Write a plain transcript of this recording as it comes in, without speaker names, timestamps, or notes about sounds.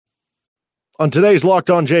On today's Locked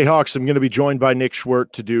On Jayhawks, I'm going to be joined by Nick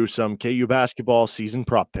Schwerdt to do some KU basketball season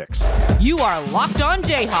prop picks. You are Locked On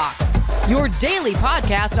Jayhawks, your daily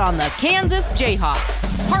podcast on the Kansas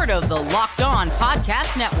Jayhawks, part of the Locked On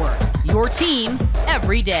Podcast Network, your team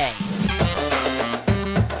every day.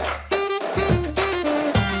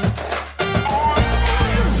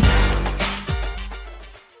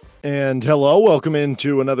 And hello, welcome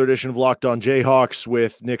into another edition of Locked On Jayhawks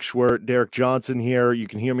with Nick Schwerdt, Derek Johnson here. You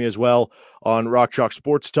can hear me as well on Rock Chalk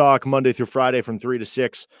Sports Talk Monday through Friday from 3 to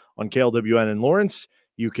 6 on KLWN in Lawrence.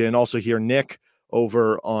 You can also hear Nick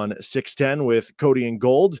over on 610 with Cody and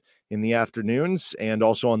Gold in the afternoons and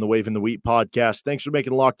also on the Wave in the Wheat podcast. Thanks for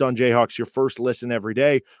making Locked On Jayhawks your first listen every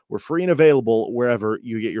day. We're free and available wherever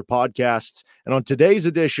you get your podcasts. And on today's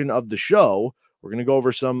edition of the show, we're going to go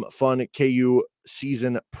over some fun KU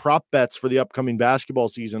season prop bets for the upcoming basketball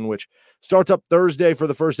season, which starts up Thursday for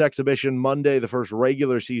the first exhibition, Monday, the first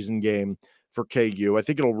regular season game for KU. I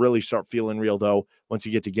think it'll really start feeling real, though, once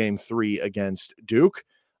you get to game 3 against Duke.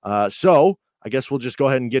 So I guess we'll just go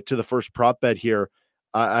ahead and get to the first prop bet here.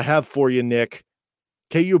 I have for you, Nick,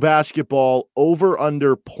 KU basketball over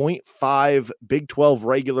under 0.5 Big 12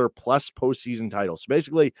 regular plus postseason titles. So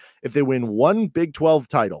basically, if they win one Big 12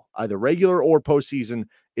 title, either regular or postseason,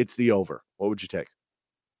 it's the over. What would you take?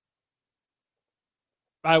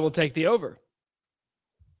 I will take the over.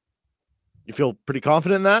 You feel pretty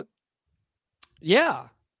confident in that? Yeah.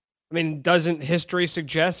 I mean, doesn't history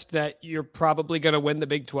suggest that you're probably going to win the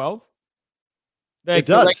Big 12? It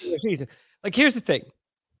does. Like, here's the thing.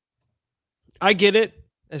 I get it,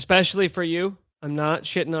 especially for you. I'm not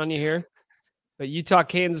shitting on you here. But you talk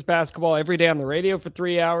Kansas basketball every day on the radio for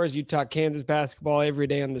 3 hours. You talk Kansas basketball every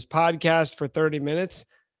day on this podcast for 30 minutes.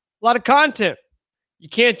 A lot of content. You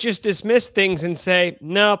can't just dismiss things and say,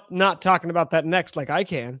 nope, not talking about that next like I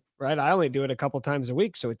can, right? I only do it a couple times a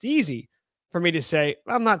week, so it's easy for me to say,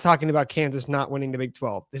 I'm not talking about Kansas not winning the Big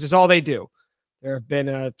 12. This is all they do. There have been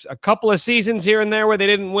a couple of seasons here and there where they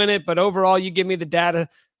didn't win it, but overall, you give me the data,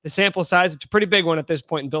 the sample size, it's a pretty big one at this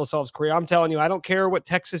point in Bill Self's career. I'm telling you, I don't care what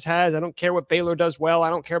Texas has. I don't care what Baylor does well.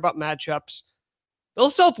 I don't care about matchups.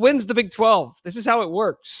 Bill Self wins the Big 12. This is how it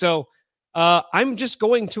works. So I'm just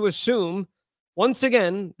going to assume, once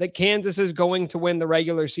again, that Kansas is going to win the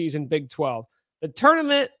regular season Big 12. The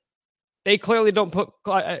tournament, they clearly don't put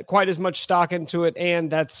quite as much stock into it, and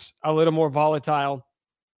that's a little more volatile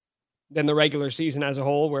than the regular season as a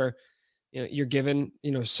whole, where you're given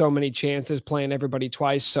so many chances playing everybody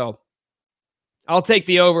twice. So I'll take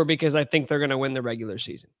the over because I think they're going to win the regular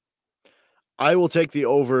season. I will take the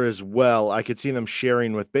over as well. I could see them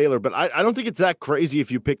sharing with Baylor, but I don't think it's that crazy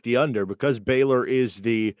if you pick the under, because Baylor is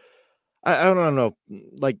the, I don't know,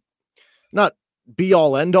 like, not be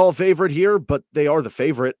all end all favorite here, but they are the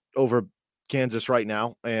favorite over Kansas right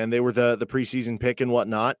now. And they were the preseason pick and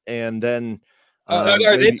whatnot. And then are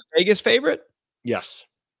they the Vegas favorite? Yes.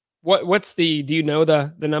 What's do you know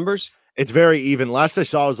the numbers? It's very even. Last I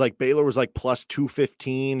saw was like Baylor was like plus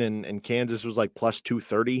 215 and Kansas was like plus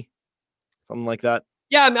 230, something like that.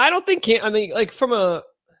 Yeah, I mean, I don't think like from a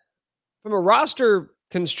roster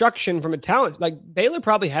construction, from a talent, like Baylor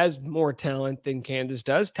probably has more talent than Kansas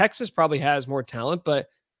does. Texas probably has more talent, but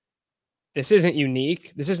this isn't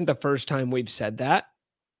unique. This isn't the first time we've said that.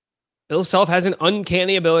 Bill Self has an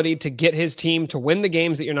uncanny ability to get his team to win the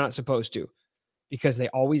games that you're not supposed to, because they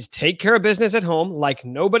always take care of business at home like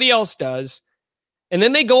nobody else does. And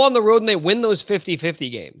then they go on the road and they win those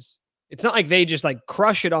 50-50 games. It's not like they just like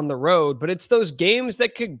crush it on the road, but it's those games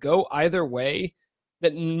that could go either way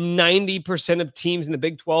that 90% of teams in the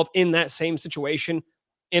Big 12 in that same situation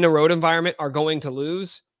in a road environment are going to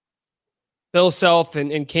lose. Bill Self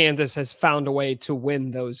and Kansas has found a way to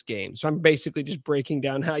win those games. So I'm basically just breaking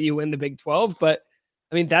down how you win the Big 12, but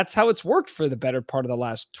I mean, that's how it's worked for the better part of the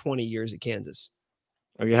last 20 years at Kansas.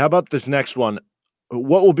 Okay, how about this next one?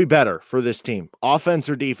 What will be better for this team, offense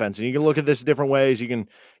or defense? And you can look at this different ways. You can,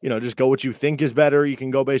 just go what you think is better. You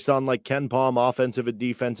can go based on like Ken Palm, offensive and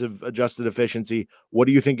defensive adjusted efficiency. What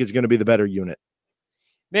do you think is going to be the better unit?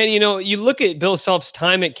 Man, you look at Bill Self's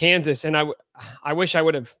time at Kansas, and I wish I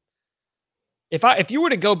would have. If you were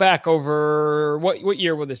to go back over what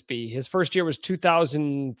year will this be? His first year was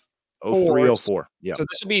 2004. 04. Yeah. So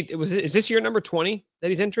this would be. Is this year number 20 that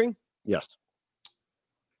he's entering? Yes.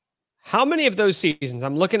 How many of those seasons,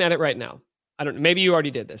 I'm looking at it right now. I don't know, maybe you already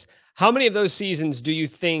did this. How many of those seasons do you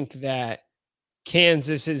think that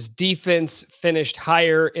Kansas's defense finished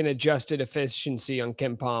higher in adjusted efficiency on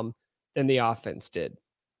Ken Palm than the offense did?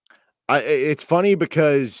 It's funny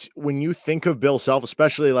because when you think of Bill Self,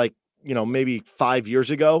 especially like, maybe 5 years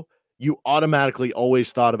ago, you automatically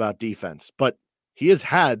always thought about defense, but he has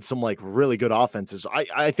had some like really good offenses.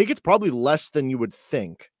 I think it's probably less than you would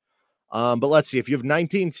think. But let's see. If you have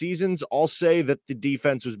 19 seasons, I'll say that the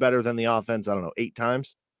defense was better than the offense. I don't know, 8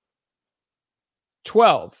 times.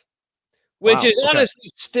 12, which Wow, is okay. honestly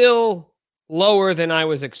still lower than I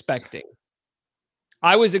was expecting.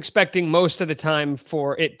 I was expecting most of the time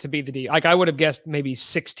for it to be like I would have guessed maybe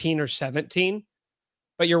 16 or 17.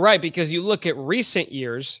 But you're right, because you look at recent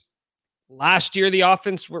years. Last year, the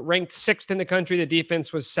offense ranked 6th in the country. The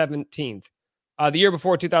defense was 17th. The year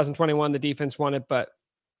before, 2021, the defense won it, but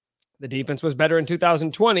the defense was better in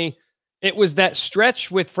 2020. It was that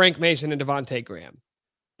stretch with Frank Mason and Devontae Graham.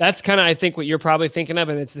 That's kind of, I think, what you're probably thinking of,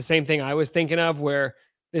 and it's the same thing I was thinking of, where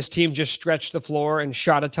this team just stretched the floor and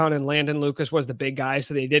shot a ton, and Landon Lucas was the big guy,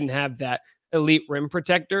 so they didn't have that elite rim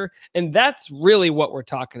protector. And that's really what we're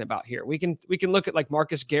talking about here. We can look at like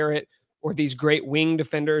Marcus Garrett or these great wing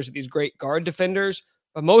defenders, these great guard defenders,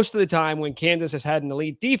 but most of the time when Kansas has had an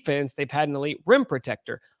elite defense, they've had an elite rim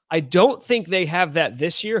protector. I don't think they have that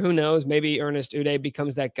this year. Who knows? Maybe Ernest Udeh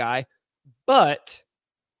becomes that guy. But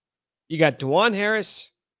you got DeJuan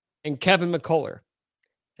Harris and Kevin McCullar.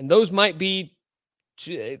 And those might be,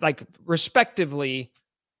 like, respectively,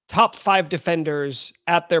 top 5 defenders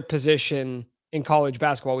at their position in college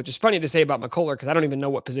basketball, which is funny to say about McCullar because I don't even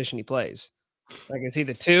know what position he plays. Like, is he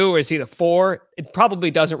the 2 or is he the 4? It probably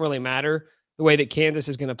doesn't really matter the way that Kansas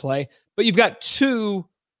is going to play. But you've got 2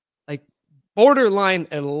 like borderline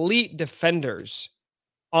elite defenders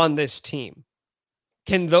on this team.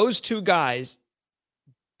 Can those 2 guys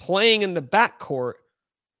playing in the backcourt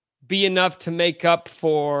be enough to make up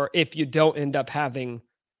for if you don't end up having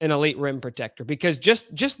an elite rim protector? Because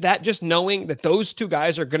just knowing that those 2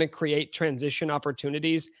 guys are going to create transition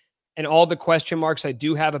opportunities and all the question marks I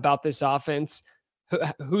do have about this offense,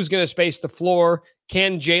 who's going to space the floor?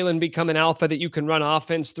 Can Jalen become an alpha that you can run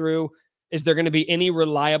offense through? Is there going to be any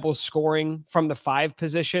reliable scoring from the 5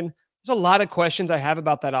 position? There's a lot of questions I have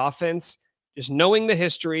about that offense. Just knowing the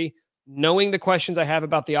history, knowing the questions I have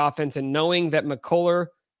about the offense, and knowing that McCullar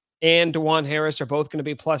and DeJuan Harris are both going to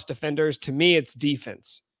be plus defenders, to me, it's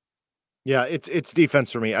defense. Yeah, it's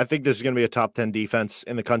defense for me. I think this is going to be a top 10 defense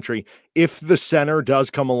in the country. If the center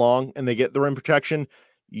does come along and they get the rim protection,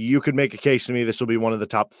 you could make a case to me this will be one of the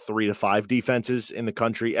top 3 to 5 defenses in the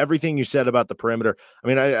country. Everything you said about the perimeter, I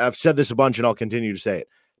mean, I've said this a bunch and I'll continue to say it.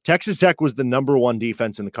 Texas Tech was the number 1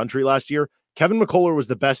 defense in the country last year. Kevin McCullar was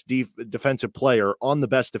the best defensive player on the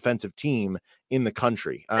best defensive team in the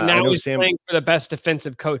country. And now he's playing for the best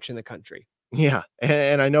defensive coach in the country. Yeah,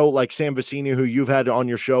 and I know like Sam Vecini, who you've had on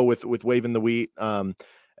your show with Waving the Wheat, and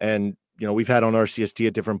you know we've had on RCST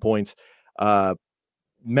at different points,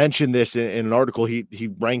 mentioned this in an article. He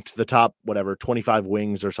ranked the top 25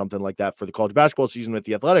 wings or something like that for the college basketball season with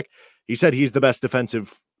The Athletic. He said he's the best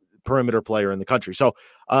defensive perimeter player in the country. So,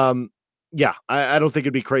 yeah, I don't think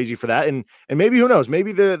it'd be crazy for that. And maybe, who knows,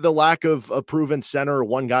 maybe the lack of a proven center or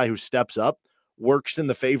one guy who steps up works in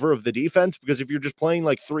the favor of the defense, because if you're just playing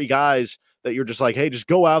like 3 guys that you're just like, hey, just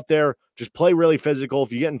go out there, just play really physical.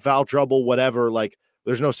 If you get in foul trouble, whatever, like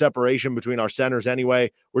there's no separation between our centers anyway.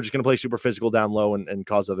 We're just going to play super physical down low and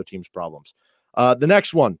cause other teams problems. The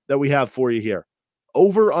next one that we have for you here,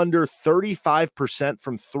 over under 35%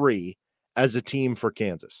 from 3 as a team for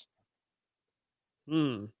Kansas.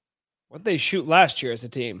 What they shoot last year as a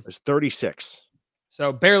team? It's 36.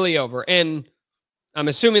 So barely over. And I'm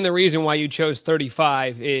assuming the reason why you chose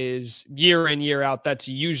 35 is year in, year out, that's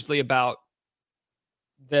usually about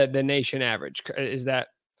the nation average. Is that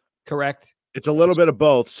correct? It's a little bit of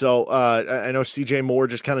both. So I know CJ Moore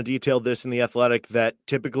just kind of detailed this in The Athletic, that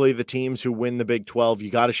typically the teams who win the Big 12, you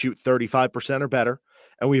got to shoot 35% or better.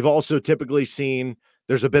 And we've also typically seen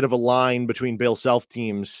there's a bit of a line between Bill Self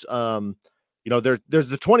teams. You know, there's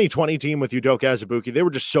the 2020 team with Udoka Azubuike. They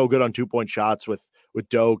were just so good on 2-point shots with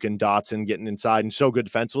Doak and Dotson getting inside, and so good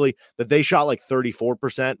defensively that they shot like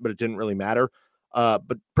 34%, but it didn't really matter.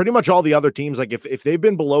 But pretty much all the other teams, like if they've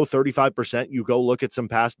been below 35%, you go look at some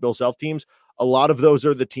past Bill Self teams. A lot of those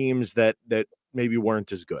are the teams that maybe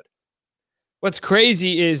weren't as good. What's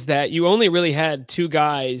crazy is that you only really had 2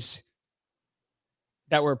 guys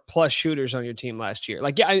that were plus shooters on your team last year.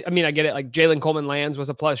 Like, yeah, I mean, I get it. Like Jalen Coleman-Lands was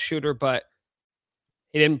a plus shooter, but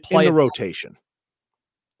he didn't play in the rotation.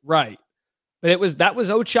 Right. But that was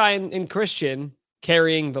Ochai and Christian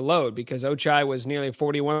carrying the load, because Ochai was nearly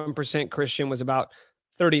 41%. Christian was about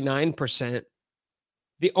 39%.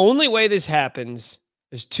 The only way this happens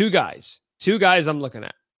is 2 guys I'm looking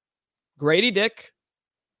at: Grady Dick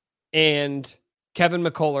and Kevin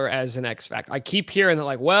McCullar as an X factor. I keep hearing that,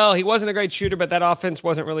 like, well, he wasn't a great shooter, but that offense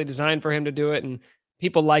wasn't really designed for him to do it, and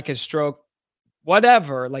people like his stroke.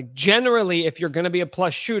 whatever. Like generally, if you're going to be a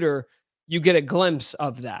plus shooter, you get a glimpse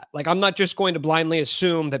of that. Like I'm not just going to blindly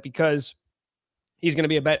assume that because he's going to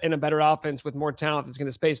be in a better offense with more talent that's going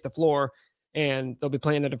to space the floor and they'll be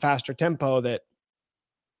playing at a faster tempo that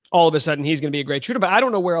all of a sudden he's going to be a great shooter. But I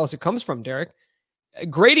don't know where else it comes from, Derek.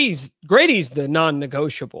 Grady's the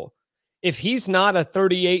non-negotiable. If he's not a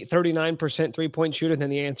 38, 39% three-point shooter, then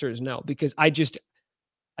the answer is no, because I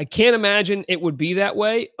can't imagine it would be that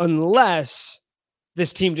way unless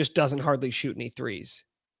this team just doesn't hardly shoot any threes,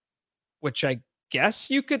 which I guess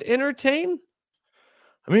you could entertain.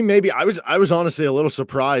 I mean, maybe I was honestly a little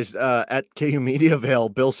surprised at KU Media Vail.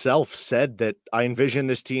 Bill Self said that I envision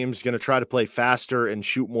this team's going to try to play faster and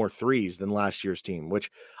shoot more threes than last year's team,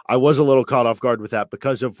 which I was a little caught off guard with that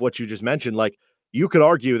because of what you just mentioned. Like you could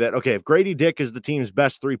argue that, okay, if Grady Dick is the team's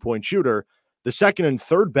best 3-point shooter, the second and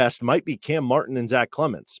third best might be Cam Martin and Zach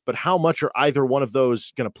Clements, but how much are either one of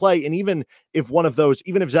those going to play? And even if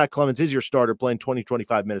Zach Clements is your starter playing 20,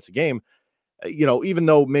 25 minutes a game, even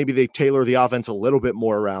though maybe they tailor the offense a little bit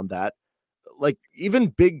more around that, like even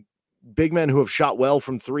big men who have shot well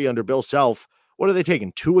from three under Bill Self, what are they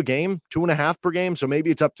taking? 2 a game, 2.5 per game? So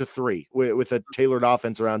maybe it's up to 3 with a tailored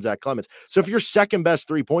offense around Zach Clements. So if your second best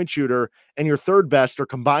 3-point shooter and your third best are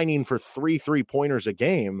combining for 3 3-pointers a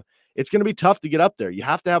game, it's going to be tough to get up there. You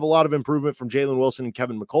have to have a lot of improvement from Jalen Wilson and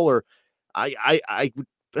Kevin McCullough. I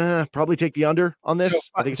would probably take the under on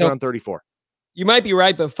this. I think it's around 34. You might be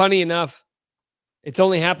right, but funny enough, it's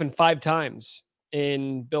only happened 5 times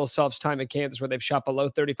in Bill Self's time at Kansas where they've shot below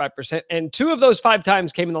 35%. And 2 of those 5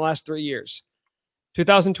 times came in the last 3 years,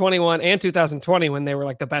 2021 and 2020, when they were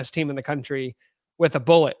like the best team in the country with a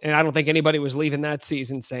bullet. And I don't think anybody was leaving that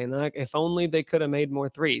season saying, like, if only they could have made more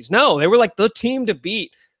threes. No, they were like the team to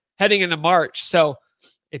beat heading into March. So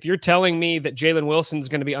if you're telling me that Jalen Wilson's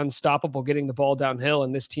going to be unstoppable getting the ball downhill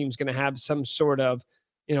and this team's going to have some sort of,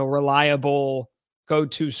 reliable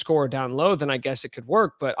go-to score down low, then I guess it could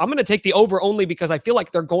work. But I'm going to take the over only because I feel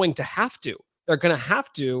like they're going to have to. They're going to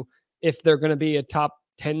have to if they're going to be a top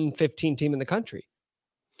 10, 15 team in the country.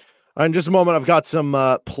 In just a moment, I've got some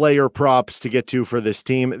player props to get to for this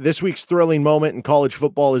team. This week's thrilling moment in college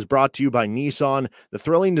football is brought to you by Nissan. The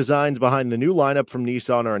thrilling designs behind the new lineup from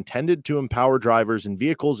Nissan are intended to empower drivers in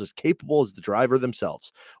vehicles as capable as the driver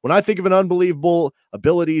themselves. When I think of an unbelievable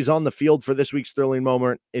abilities on the field for this week's thrilling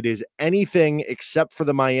moment, it is anything except for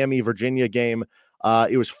the Miami-Virginia game.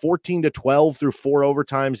 It was 14-12 through 4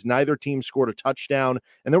 overtimes. Neither team scored a touchdown,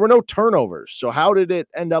 and there were no turnovers. So how did it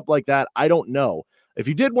end up like that? I don't know. If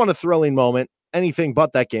you did want a thrilling moment, anything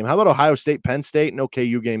but that game, how about Ohio State, Penn State, and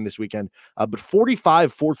KU game this weekend? But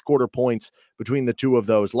 45 fourth quarter points between the two of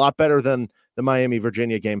those. A lot better than the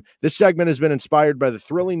Miami-Virginia game. This segment has been inspired by the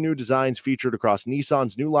thrilling new designs featured across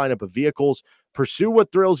Nissan's new lineup of vehicles. Pursue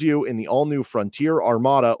what thrills you in the all-new Frontier,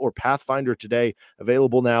 Armada, or Pathfinder today.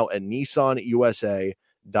 Available now at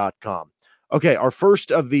nissanusa.com. Okay, our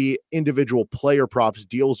first of the individual player props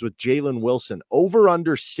deals with Jalen Wilson. Over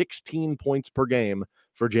under 16 points per game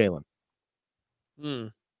for Jalen.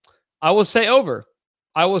 I will say over.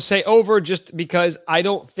 Just because I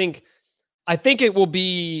think it will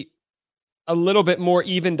be a little bit more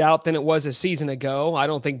evened out than it was a season ago. I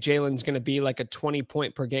don't think Jalen's going to be like a 20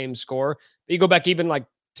 point per game score. But you go back even like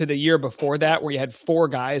to the year before that where you had 4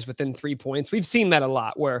 guys within 3 points. We've seen that a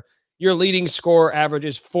lot where your leading scorer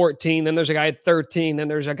averages 14, then there's a guy at 13, then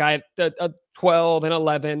there's a guy at 12 and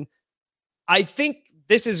 11. I think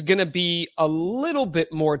this is going to be a little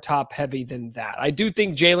bit more top heavy than that. I do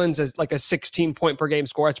think Jalen's is like a 16 point per game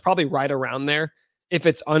score. It's probably right around there. If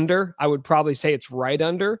it's under, I would probably say it's right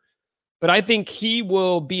under. But I think he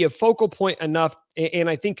will be a focal point enough. And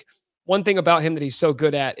I think one thing about him that he's so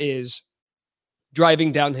good at is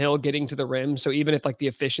driving downhill, getting to the rim. So even if like the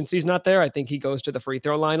efficiency is not there, I think he goes to the free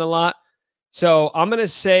throw line a lot. So I'm going to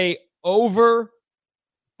say over,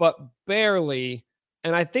 but barely.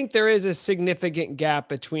 And I think there is a significant gap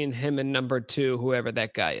between him and number 2, whoever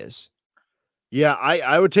that guy is. Yeah,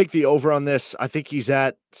 I would take the over on this. I think he's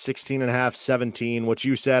at 16.5, 17. What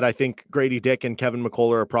you said, I think Grady Dick and Kevin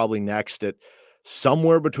McCullough are probably next at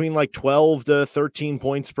somewhere between like 12 to 13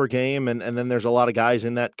 points per game. And then there's a lot of guys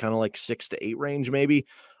in that kind of like 6 to 8 range, maybe.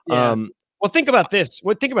 Yeah. Well, think about this.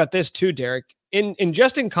 Think about this too, Derek. In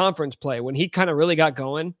conference play, when he kind of really got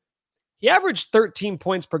going, he averaged 13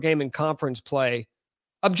 points per game in conference play,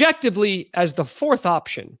 objectively as the 4th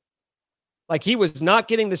option. Like he was not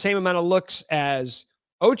getting the same amount of looks as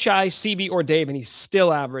Ochai, CB, or Dave, and he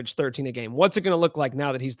still averaged 13 a game. What's it going to look like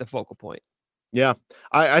now that he's the focal point? Yeah,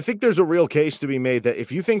 I think there's a real case to be made that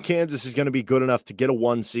if you think Kansas is going to be good enough to get a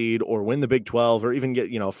 1 seed or win the Big 12 or even get,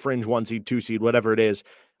 fringe 1 seed, 2 seed, whatever it is,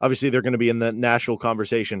 obviously they're going to be in the national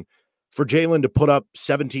conversation. For Jalen to put up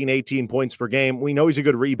 17, 18 points per game, we know he's a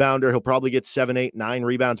good rebounder. He'll probably get 7, 8, 9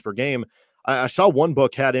 rebounds per game. I saw one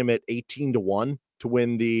book had him at 18-1 to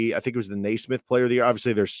win I think it was the Naismith Player of the Year.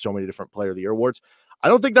 Obviously, there's so many different Player of the Year awards. I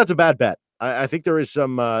don't think that's a bad bet. I think there is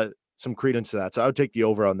some credence to that. So I would take the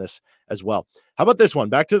over on this as well. How about this one?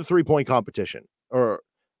 Back to the 3-point competition, or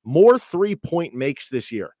more 3-point makes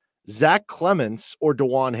this year. Zach Clemence or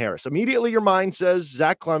DeJuan Harris? Immediately your mind says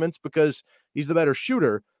Zach Clemence because he's the better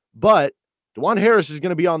shooter, but DeJuan Harris is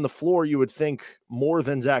going to be on the floor, you would think, more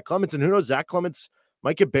than Zach Clemence. And who knows, Zach Clemence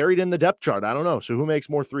might get buried in the depth chart. I don't know. So who makes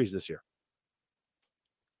more threes this year?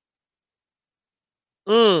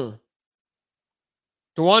 DeJuan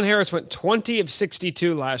Harris went 20 of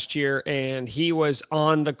 62 last year, and he was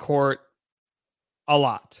on the court a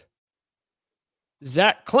lot.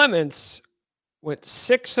 Zach Clemence went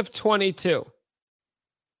 6 of 22.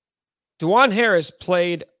 DeJuan Harris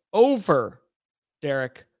played over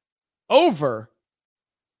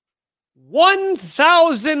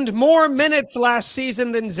 1,000 more minutes last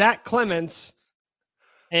season than Zach Clemence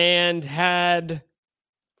and had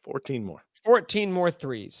 14 more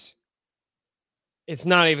threes. It's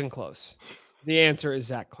not even close. The answer is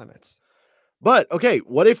Zach Clemence. But okay,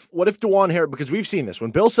 what if DeJuan Harris, because we've seen this,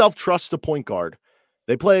 when Bill Self trusts a point guard,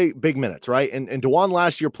 they play big minutes, right? And DeJuan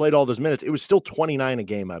last year played all those minutes. It was still 29 a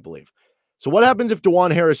game, I believe. So what happens if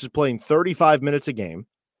DeJuan Harris is playing 35 minutes a game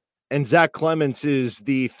and Zach Clemence is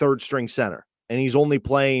the third string center and he's only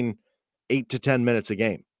playing 8 to 10 minutes a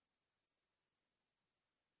game?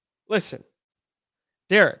 Listen,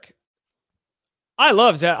 Derek, I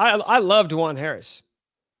love Zach. I love DeJuan Harris.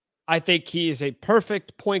 I think he is a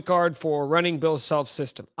perfect point guard for running Bill's Self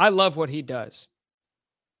system. I love what he does.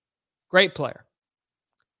 Great player.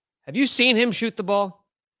 Have you seen him shoot the ball?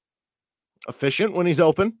 Efficient when he's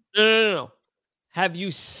open? No. Have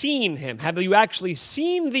you seen him? Have you actually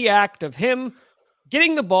seen the act of him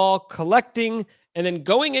getting the ball, collecting, and then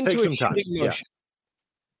going into a shooting motion? Yeah.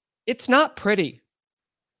 It's not pretty.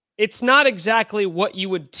 It's not exactly what you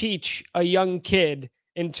would teach a young kid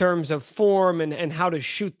in terms of form and how to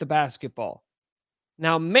shoot the basketball.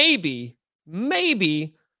 Now, maybe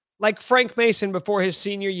like Frank Mason before his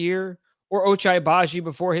senior year or Ochai Agbaji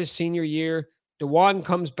before his senior year, DeJuan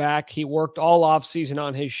comes back. He worked all offseason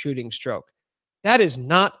on his shooting stroke. That is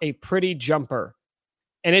not a pretty jumper.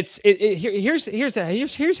 And here's how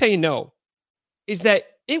you know, is that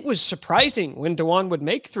it was surprising when DeJuan would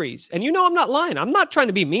make threes. And I'm not lying. I'm not trying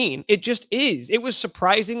to be mean. It just is. It was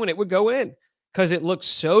surprising when it would go in because it looks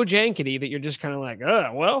so jankety that you're just kind of like,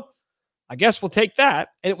 well, I guess we'll take that.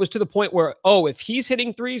 And it was to the point where, if he's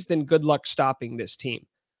hitting threes, then good luck stopping this team.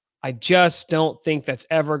 I just don't think that's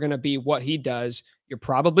ever going to be what he does. You're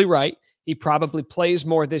probably right. He probably plays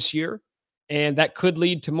more this year, and that could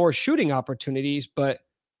lead to more shooting opportunities. But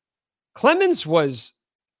Clemence was,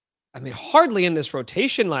 hardly in this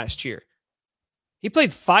rotation last year. He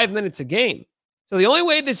played 5 minutes a game. So the only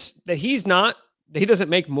way that he doesn't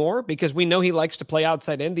make more, because we know he likes to play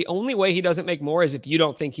outside in, the only way he doesn't make more is if you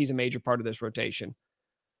don't think he's a major part of this rotation.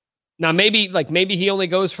 Now, maybe he only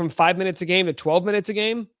goes from 5 minutes a game to 12 minutes a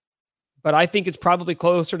game, but I think it's probably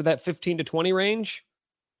closer to that 15 to 20 range.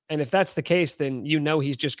 And if that's the case, then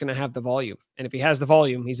he's just going to have the volume. And if he has the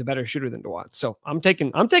volume, he's a better shooter than DeJuan. So I'm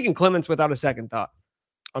taking Clemence without a second thought.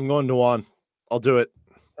 I'm going DeJuan. I'll do it.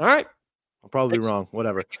 All right. I'll probably be wrong.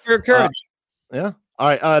 Whatever. Thank you for your courage. Yeah. All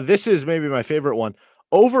right. This is maybe my favorite one.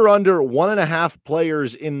 Over under 1.5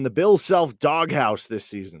 players in the Bill Self doghouse this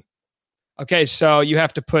season. Okay, so you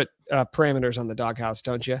have to put parameters on the doghouse,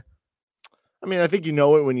 don't you? I think you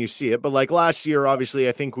know it when you see it, but like last year, obviously,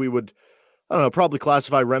 I think we would, probably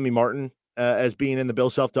classify Remy Martin as being in the Bill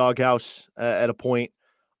Self doghouse at a point.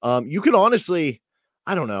 You could honestly,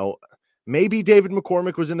 I don't know, maybe David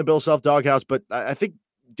McCormick was in the Bill Self doghouse, but I think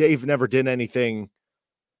Dave never did anything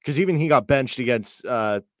because even he got benched against,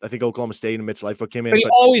 I think Oklahoma State and Mitch Lightfoot came in. But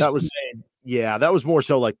that was, that was more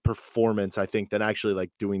so like performance, I think, than actually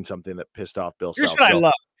like doing something that pissed off Bill Self.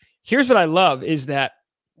 Here's what I love is that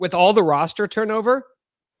with all the roster turnover,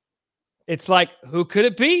 it's like, who could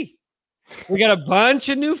it be? We got a bunch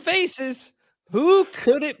of new faces. Who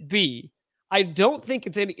could it be? I don't think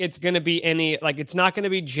it's going to be any, like, it's not going to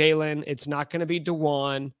be Jalen. It's not going to be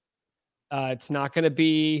DeJuan. It's not going to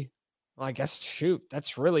be, well, I guess, shoot,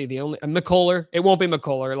 that's really the only, McCullough. It won't be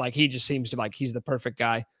McCullough. Like, he just seems to like, he's the perfect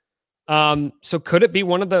guy. So could it be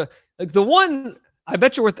one of the one, I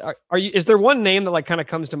bet you're is there one name that like kind of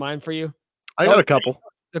comes to mind for you? I got a couple.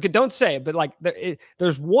 Okay, don't say it, but like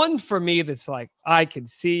there's one for me that's like, I could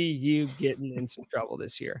see you getting in some trouble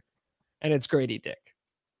this year, and it's Grady Dick.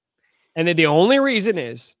 And then the only reason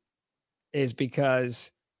is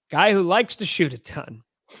because guy who likes to shoot a ton.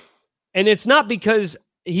 And it's not because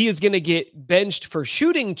he is going to get benched for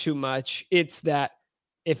shooting too much. It's that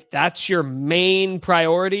if that's your main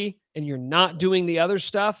priority and you're not doing the other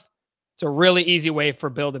stuff, it's a really easy way for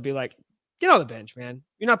Bill to be like, get on the bench, man.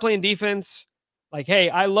 You're not playing defense. Like, hey,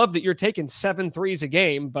 I love that you're taking 7 threes a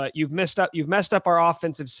game, but you've messed up our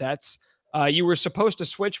offensive sets. You were supposed to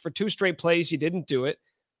switch for 2 straight plays. You didn't do it.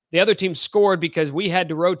 The other team scored because we had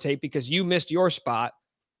to rotate because you missed your spot.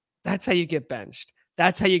 That's how you get benched.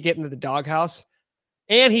 That's how you get into the doghouse.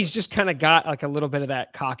 And he's just kind of got like a little bit of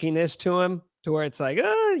that cockiness to him to where it's like,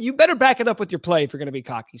 you better back it up with your play if you're going to be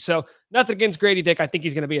cocky. So nothing against Grady Dick. I think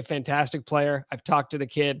he's going to be a fantastic player. I've talked to the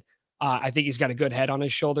kid. I think he's got a good head on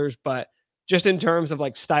his shoulders, but just in terms of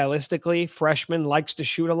like stylistically, freshman likes to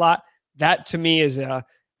shoot a lot. That to me is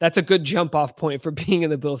that's a good jump off point for being in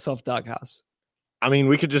the Bill Self doghouse. I mean,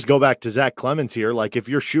 we could just go back to Zach Clemens here. Like if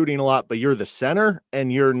you're shooting a lot, but you're the center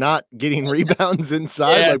and you're not getting rebounds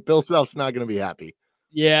inside, like Bill Self's not going to be happy.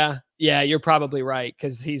 Yeah, you're probably right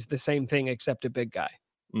because he's the same thing except a big guy.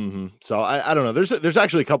 Mm-hmm. So I don't know. There's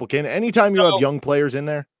actually a couple anytime you have young players in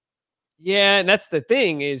there. Yeah, and that's the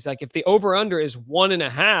thing is like if the over-under is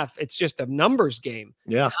 1.5, it's just a numbers game.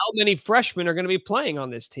 Yeah. How many freshmen are going to be playing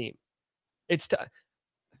on this team? It's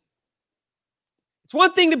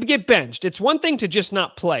one thing to get benched. It's one thing to just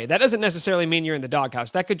not play. That doesn't necessarily mean you're in the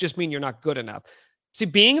doghouse. That could just mean you're not good enough. See,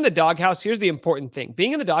 being in the doghouse, here's the important thing.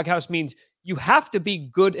 Being in the doghouse means you have to be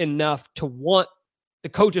good enough to the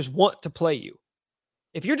coaches want to play you.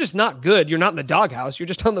 If you're just not good, you're not in the doghouse. You're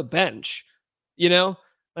just on the bench,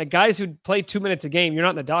 Like guys who play 2 minutes a game, you're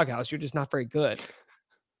not in the doghouse. You're just not very good.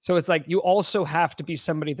 So it's like you also have to be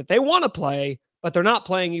somebody that they want to play, but they're not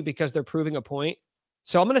playing you because they're proving a point.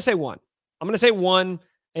 So I'm going to say 1. I'm going to say 1,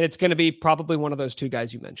 and it's going to be probably one of those 2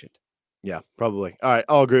 guys you mentioned. Yeah, probably. All right,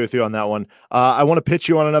 I'll agree with you on that one. I want to pitch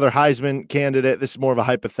you on another Heisman candidate. This is more of a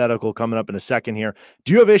hypothetical coming up in a second here.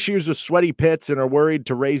 Do you have issues with sweaty pits and are worried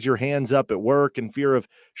to raise your hands up at work in fear of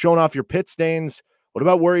showing off your pit stains? What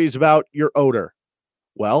about worries about your odor?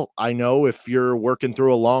 Well, I know if you're working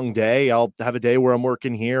through a long day, I'll have a day where I'm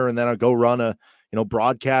working here and then I'll go run a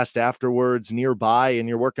broadcast afterwards nearby, and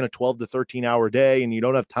you're working a 12 to 13 hour day and you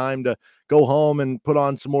don't have time to go home and put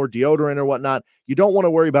on some more deodorant or whatnot. You don't want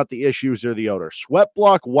to worry about the issues or the odor. Sweat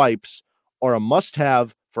Block wipes are a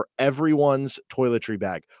must-have for everyone's toiletry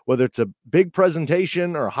bag. Whether it's a big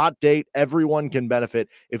presentation or a hot date, everyone can benefit.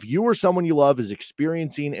 If you or someone you love is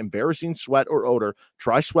experiencing embarrassing sweat or odor,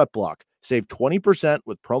 try Sweat Block. Save 20%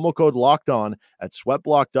 with promo code LOCKEDON at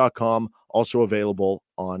sweatblock.com, also available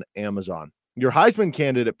on Amazon. Your Heisman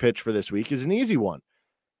candidate pitch for this week is an easy one.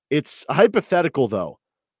 It's hypothetical, though.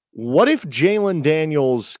 What if Jalen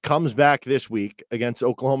Daniels comes back this week against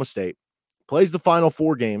Oklahoma State, plays the final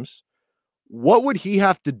 4 games? What would he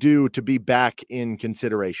have to do to be back in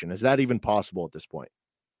consideration? Is that even possible at this point?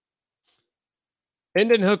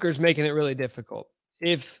 Hendon Hooker's making it really difficult.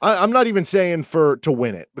 If I'm not even saying to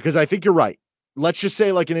win it, because I think you're right. Let's just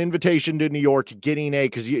say like an invitation to New York, getting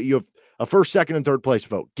because you have a first, second, and third place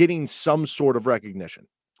vote, getting some sort of recognition.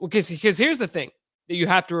 Well, because here's the thing that you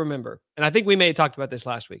have to remember, and I think we may have talked about this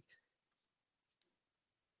last week.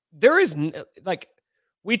 There is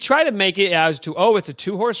we try to make it as to, it's a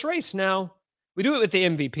 2-horse race now. We do it with the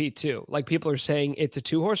MVP too. Like people are saying it's a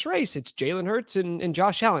 2-horse race. It's Jalen Hurts and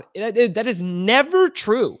Josh Allen. That is never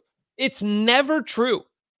true. It's never true.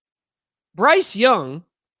 Bryce Young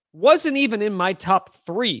wasn't even in my top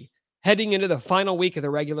 3 heading into the final week of the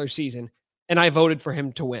regular season, and I voted for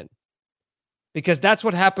him to win. Because that's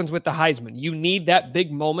what happens with the Heisman. You need that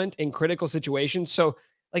big moment in critical situations. So,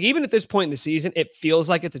 like even at this point in the season, it feels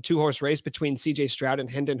like it's a 2-horse race between CJ Stroud and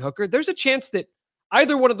Hendon Hooker. There's a chance that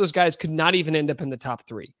either one of those guys could not even end up in the top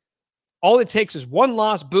 3. All it takes is one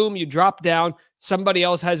loss, boom, you drop down. Somebody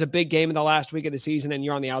else has a big game in the last week of the season, and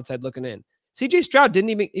you're on the outside looking in. CJ Stroud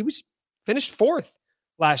he was finished 4th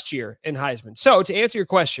last year in Heisman. So to answer your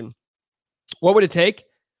question, what would it take?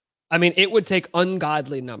 I mean, it would take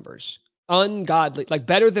ungodly numbers. Ungodly, like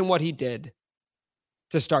better than what he did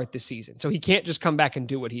to start the season. So he can't just come back and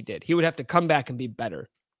do what he did. He would have to come back and be better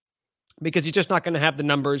because he's just not going to have the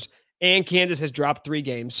numbers, and Kansas has dropped 3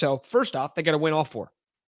 games. So first off, they got to win all 4.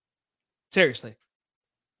 Seriously.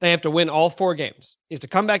 They have to win all 4 games. He has to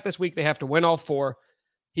come back this week. They have to win all 4.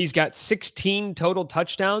 He's got 16 total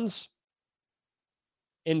touchdowns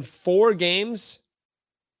in 4 games.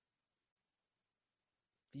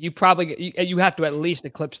 You have to at least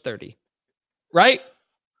eclipse 30, right?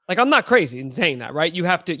 Like I'm not crazy in saying that, right? You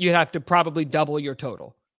have to probably double your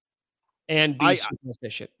total and be super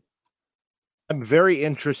efficient. I'm very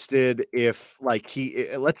interested if like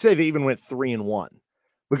let's say they even went 3-1,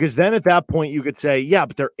 because then at that point you could say, yeah,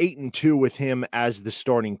 but they're 8-2 with him as the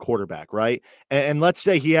starting quarterback, right? And let's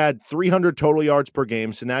say he had 300 total yards per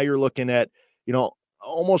game. So now you're looking at,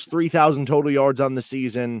 almost 3,000 total yards on the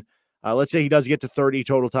season. Let's say he does get to 30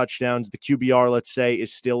 total touchdowns. The QBR, let's say,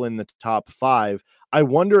 is still in the top 5. I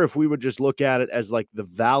wonder if we would just look at it as like the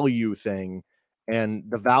value thing and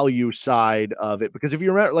the value side of it. Because if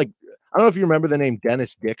you remember, like, I don't know if you remember the name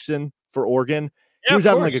Dennis Dixon for Oregon. He was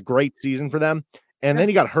having like a great season for them. And then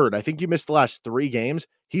he got hurt. I think he missed the last 3 games.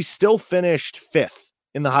 He still finished 5th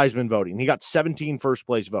in the Heisman voting. He got 17 first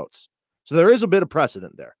place votes. So there is a bit of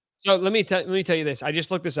precedent there. So let me tell you this. I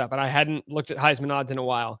just looked this up, and I hadn't looked at Heisman odds in a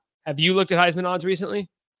while. Have you looked at Heisman odds recently?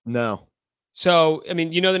 No. So, I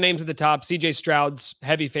mean, you know the names at the top. C.J. Stroud's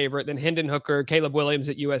heavy favorite, then Hendon Hooker, Caleb Williams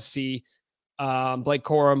at USC, Blake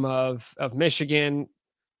Corum of Michigan,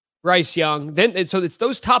 Bryce Young. Then so it's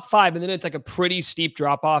those top 5, and then it's like a pretty steep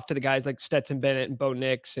drop off to the guys like Stetson Bennett and Bo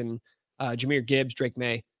Nix and Jahmyr Gibbs, Drake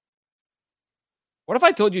May. What if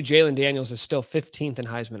I told you Jalen Daniels is still 15th in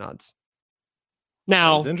Heisman odds?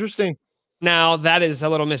 Now, that's interesting. Now that is a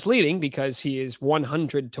little misleading because he is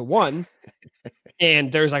 100-1,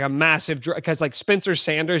 and there's like a massive because like Spencer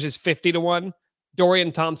Sanders is 50-1,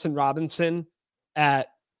 Dorian Thompson-Robinson at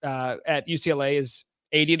UCLA is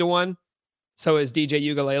 80-1. So is DJ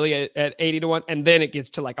Uiagalelei at 80-1, and then it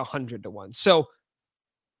gets to like 100-1. So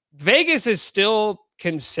Vegas is still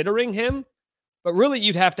considering him, but really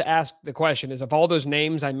you'd have to ask the question is, of all those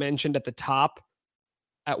names I mentioned at the top,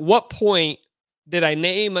 at what point did I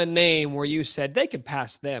name a name where you said they could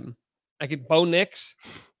pass them? Like Bo Nix?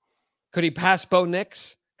 Could he pass Bo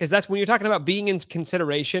Nix? Because that's when you're talking about being in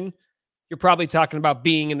consideration, you're probably talking about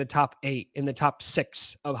being in the top 8, in the top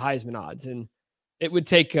 6 of Heisman odds. And it would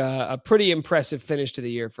take a pretty impressive finish to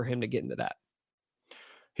the year for him to get into that.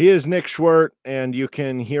 He is Nick Schwerdt, and you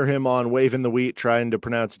can hear him on Waving the Wheat trying to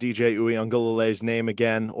pronounce DJ Uiagalelei's name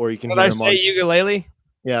again, or you can hear him on ukulele.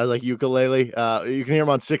 Yeah, like ukulele. You can hear him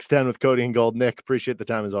on 610 with Cody and Gold. Nick, appreciate the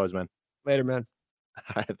time as always, man. Later, man.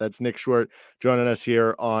 All right, that's Nick Schwerdt joining us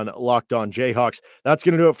here on Locked On Jayhawks. That's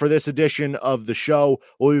going to do it for this edition of the show.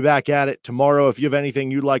 We'll be back at it tomorrow. If you have anything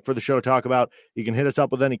you'd like for the show to talk about, you can hit us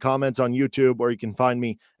up with any comments on YouTube, or you can find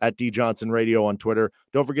me at D Johnson Radio on Twitter.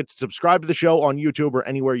 Don't forget to subscribe to the show on YouTube or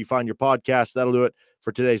anywhere you find your podcast. That'll do it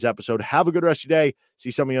for today's episode. Have a good rest of your day. See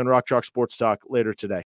some of you on Rock Chalk Sports Talk later today.